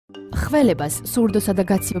ხველებას, სურდოსა და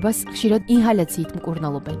გაცივებას ხშირად ინჰალაციით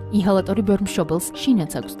მკურნალობენ. ინჰალატორი ბევრ მშობელს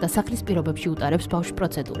შინაც აქვს და სახლის პირობებში უტარებს ბავშვ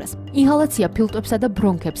პროცედურას. ინჰალაცია ფილტვებსა და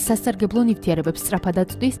ბრონქებს სასარგებლო ნივთიერებებს სწრაფად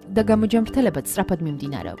აწვდის და გამოჯამრთელებაც სწრაფად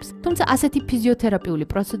მიმდინარეობს. თუმცა ასეთი ფიზიოთერაპიული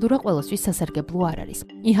პროცედურა ყველასთვის სასარგებლო არ არის.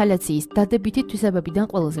 ინჰალაციის დადებითი თვისებებიდან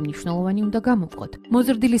ყველაზე მნიშვნელოვანი უნდა გამოვყოთ.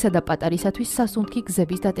 მოზრდილისა და პატარისათვის სასუნთქი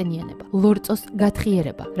გზების დატენიანება, ლორწოს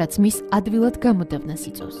გათხიერება, რაც მის ადვილად გამოდევნას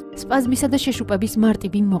იწვევს. სპაზმისა და შეშუპების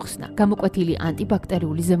მარტივი მოხსნა, გამოკვეთილი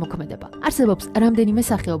ანტიბაქტერიული ზემოქმედება. არსებობს რამდენიმე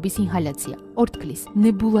სახეობის ინჰალაცია: ორთქლის,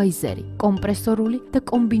 ნებულაიზერი, კომპრესორული და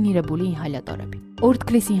კომბინირებული ინჰალატორები.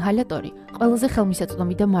 ორთქლის ინჰალატორი ყველაზე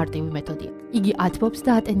ხელმისაწვდომი და მარტივი მეთოდია. იგი ათბობს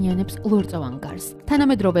და ატენიანებს ლორწოვან გარს.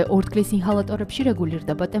 თანამედროვე ორთქლის ინჰალატორებში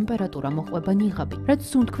რეგულირდება ტემპერატურა, მოყვება ნიღაბი, რაც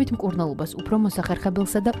სუნთქვით მკურნალობას უფრო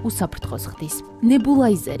მოსახერხებელსა და უსაფრთხოს ხდის.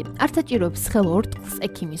 ნებულაიზერი არ საჭიროებს ცხელ ორთქლს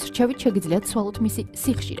ექიმის რჩევით შეგიძლიათ სვალოთ მისი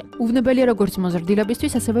სიხშირე. უვნებელია როგორც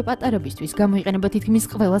მოზრდილებისთვის, ასევე პატარებისთვის, გამოიყენება თითქმის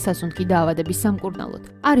ყველა სასუნთქი დაავადების სამკურნალოდ.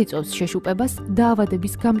 არ იწვევს შეშუპებას,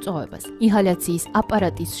 დაავადების გამწვავებას. ინჰალაციის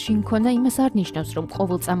აპარატის შინქონა იმას არ ნიშნავს, რომ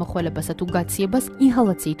ყოველ წამოხველებასა თუ გაციებას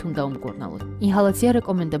ინჰალაციით უნდა უმკურნალოთ. ინჰალაცია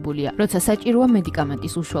რეკომენდებულია, როცა საჭიროა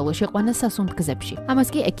მედიკამენტის უშუალო შეყვანა სასუნთქ გზებში. ამას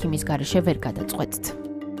კი ექიმის გარეშე ვერ გადაწყვეტთ.